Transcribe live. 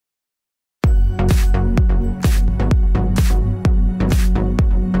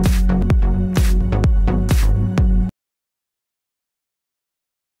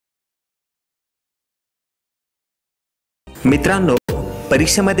मित्रांनो,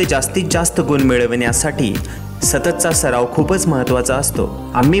 परीक्षेमध्ये जास्तीत जास्त गुण मिळविण्यासाठी सततचा सराव खूपच महत्त्वाचा असतो.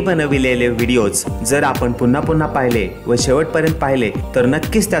 आम्ही बनविलेले व्हिडिओज जर आपण पुन्हा पुन्हा पाहिले व शेवटपर्यंत पाहिले तर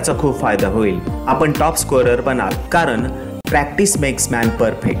नक्कीच त्याचा खूप फायदा होईल. आपण टॉप स्कोरर बनाल, कारण प्रॅक्टिस मेक्स मॅन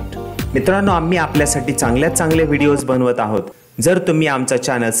परफेक्ट. मित्रांनो, आम्ही आपल्यासाठी चांगल्यात चांगले व्हिडिओज बनवत आहोत. जर तुम्ही आमचा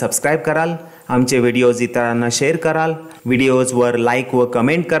चॅनल सबस्क्राईब कराल, आमचे व्हिडिओज इतरांना शेअर कराल, व्हिडिओजवर लाईक व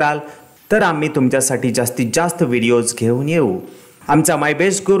कमेंट कराल, तर आम्ही तुमच्यासाठी जास्तीत जास्त व्हिडिओज घेऊन येऊ. आमचा my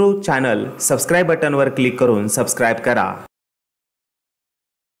best Guru channel subscribe बटनवर click करून सबस्क्राईब करा.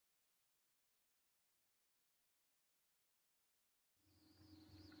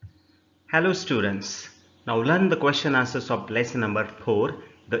 Hello students, now learn the question answers of lesson number 4,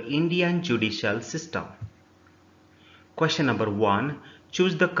 the Indian Judicial System. Question number 1,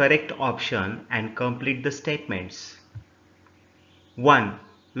 choose the correct option and complete the statements. 1.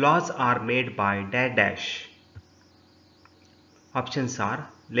 Laws are made by dash. Options are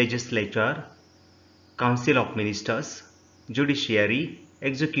legislature, council of ministers, judiciary,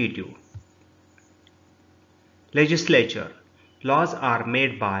 executive. Legislature. Laws are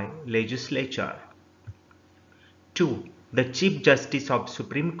made by legislature. 2. The Chief Justice of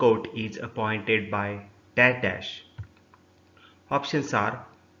Supreme Court is appointed by dash. Options are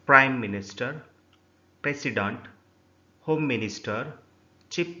Prime Minister, President, Home Minister,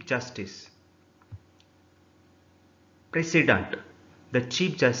 Chief Justice. President. The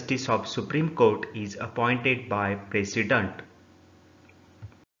Chief Justice of Supreme Court is appointed by President.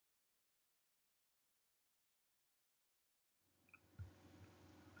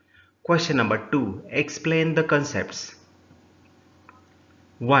 Question number 2. Explain the concepts.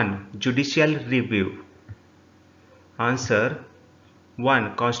 1. Judicial review. Answer.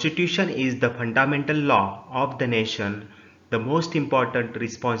 1. Constitution is the fundamental law of the nation. The most important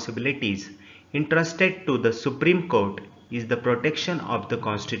responsibilities entrusted to the Supreme Court is the protection of the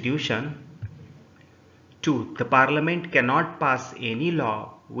Constitution. 2. The Parliament cannot pass any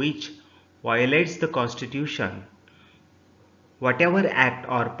law which violates the Constitution. Whatever act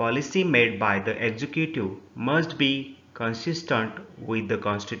or policy made by the executive must be consistent with the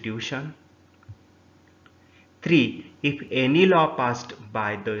Constitution. 3. If any law passed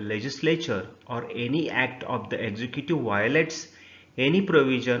by the legislature or any act of the executive violates any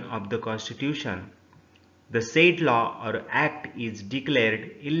provision of the Constitution, the said law or act is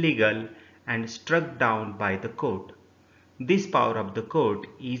declared illegal and struck down by the court. This power of the court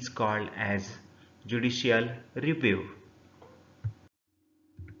is called as judicial review.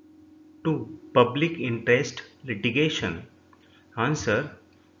 2. Public interest litigation. Answer.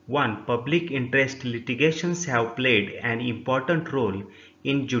 1. Public interest litigations have played an important role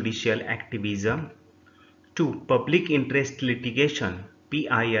in judicial activism. 2. Public interest litigation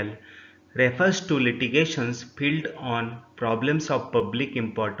 (PIL) refers to litigations filed on problems of public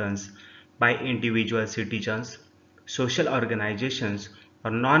importance by individual citizens, social organizations,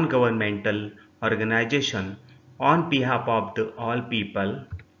 or non-governmental organizations on behalf of the all people.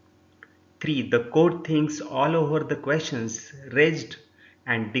 3. The court thinks all over the questions raised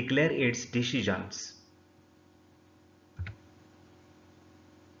and declare its decisions.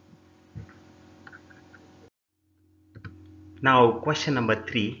 Now question number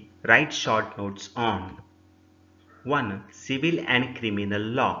 3. Write short notes on 1. Civil and criminal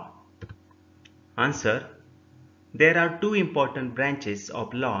law. Answer. There are two important branches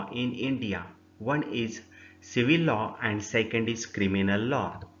of law in India. One is civil law and second is criminal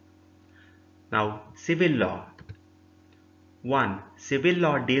law. Now, civil law. 1. Civil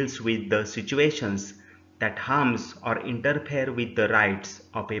law deals with the situations that harms or interfere with the rights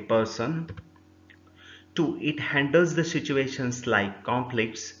of a person. 2. It handles the situations like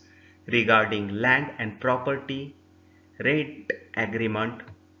conflicts regarding land and property, rent agreement,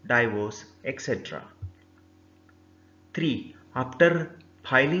 divorce, etc. 3. After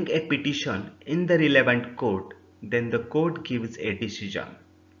filing a petition in the relevant court, then the court gives a decision.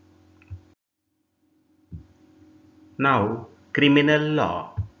 Now, criminal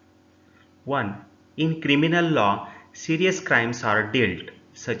law. 1. In criminal law, serious crimes are dealt,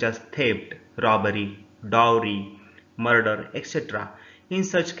 such as theft, robbery, dowry, murder, etc. In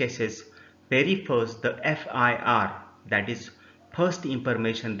such cases, very first the FIR, that is, First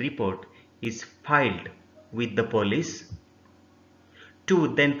Information Report, is filed with the police.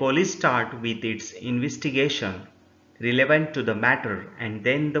 2. Then police start with its investigation relevant to the matter, and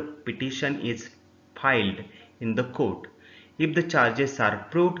then the petition is filed in the court. If the charges are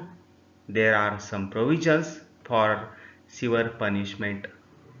proved, there are some provisions for severe punishment.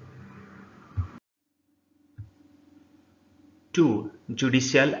 2.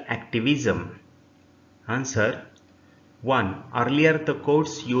 Judicial activism. Answer. 1. Earlier the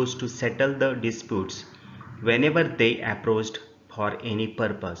courts used to settle the disputes whenever they approached for any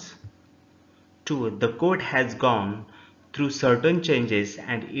purpose. 2. The court has gone through certain changes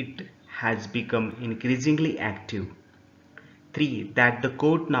and it has become increasingly active. 3. That the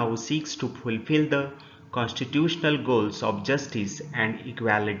court now seeks to fulfill the constitutional goals of justice and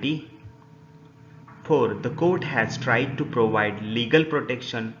equality. 4. The court has tried to provide legal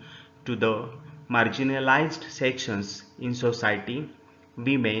protection to the marginalized sections in society: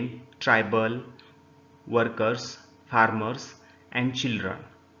 women, tribal, workers, farmers, and children.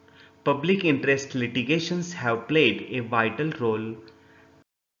 Public interest litigations have played a vital role.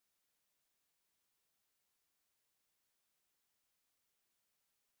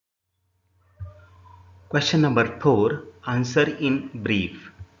 Question number 4. Answer in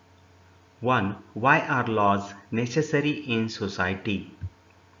brief. 1. Why are laws necessary in society?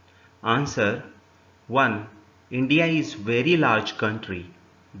 Answer. 1. India is very large country.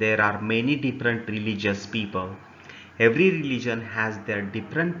 There are many different religious people. Every religion has their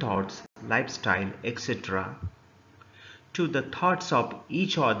different thoughts, lifestyle, etc. 2. The thoughts of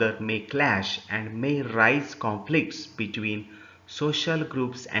each other may clash and may rise conflicts between social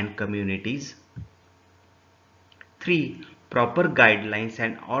groups and communities. 3. Proper guidelines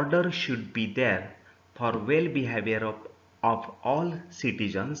and order should be there for well behavior of all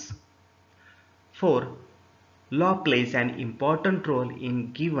citizens. 4. Law plays an important role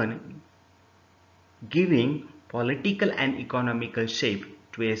in giving political and economical shape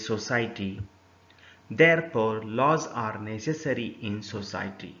to a society. Therefore, laws are necessary in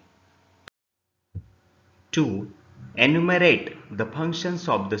society. 2. Enumerate the functions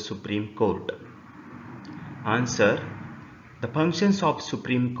of the Supreme Court. Answer. The functions of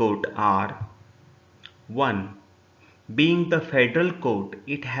Supreme Court are: 1. Being the federal court,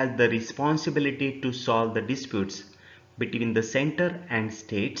 it has the responsibility to solve the disputes between the center and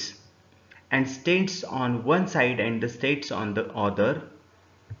states on one side and the states on the other.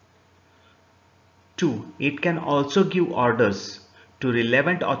 2. It can also give orders to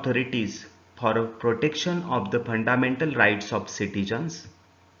relevant authorities for protection of the fundamental rights of citizens.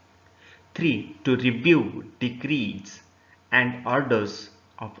 3. To review decrees and orders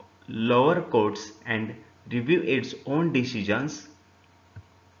of lower courts and review its own decisions.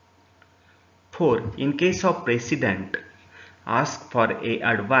 4. In case of precedent, ask for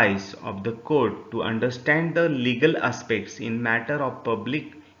advice of the court to understand the legal aspects in matter of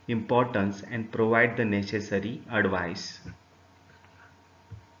public importance and provide the necessary advice.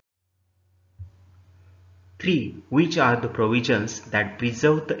 3. Which are the provisions that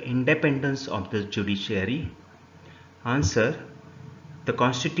preserve the independence of the judiciary? Answer. The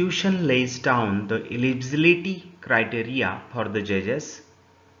Constitution lays down the eligibility criteria for the judges.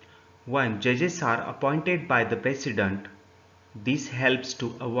 1. Judges are appointed by the President. This helps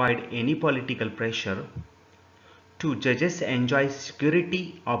to avoid any political pressure. 2. Judges enjoy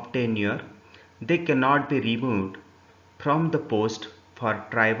security of tenure. They cannot be removed from the post for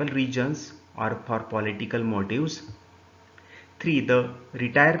tribal regions or for political motives. 3. The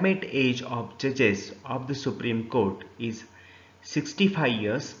retirement age of judges of the Supreme Court is 65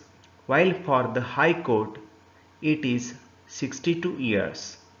 years, while for the High Court it is 62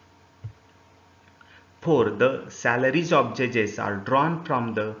 years. 4. The salaries of judges are drawn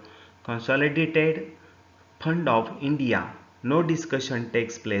from the Consolidated Fund of India. No discussion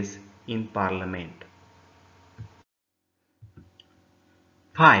takes place in Parliament.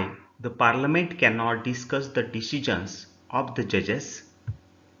 5. The Parliament cannot discuss the decisions of the judges.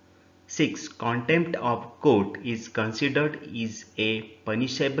 6. Contempt of court is considered is a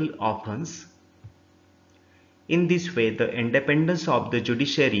punishable offence. In this way, the independence of the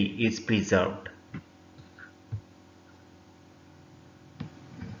judiciary is preserved.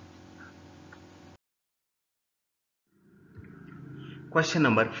 Question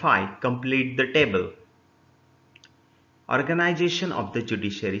number 5. Complete the table. Organization of the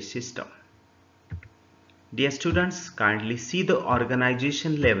judiciary system. Dear students, kindly see the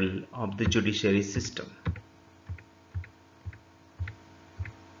organization level of the judiciary system.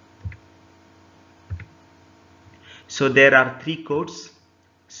 So there are 3 courts: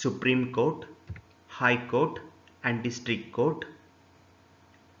 Supreme Court, High Court and District Court.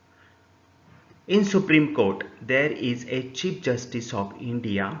 In Supreme Court, there is a Chief Justice of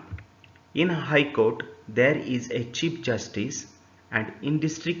India. In High Court, there is a Chief Justice, and in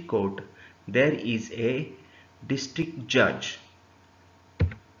District Court, there is a District Judge.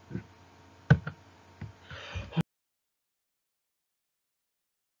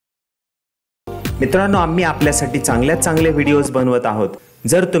 मित्रांनो, आम्ही आपल्यासाठी चांगले videos बनवत आहोत.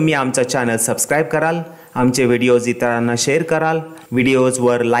 जर तुम्ही आमचा channel subscribe कराल आमचे व्हिडिओज इतरांना शेअर कराल,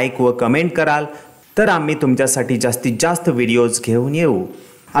 व्हिडिओजवर लाईक व कमेंट कराल, तर आम्ही तुमच्यासाठी जास्तीत जास्त व्हिडिओज घेऊन येऊ.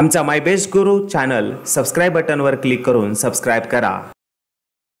 आमचा my best Guru channel subscribe बटनवर click करून सबस्क्राईब करा.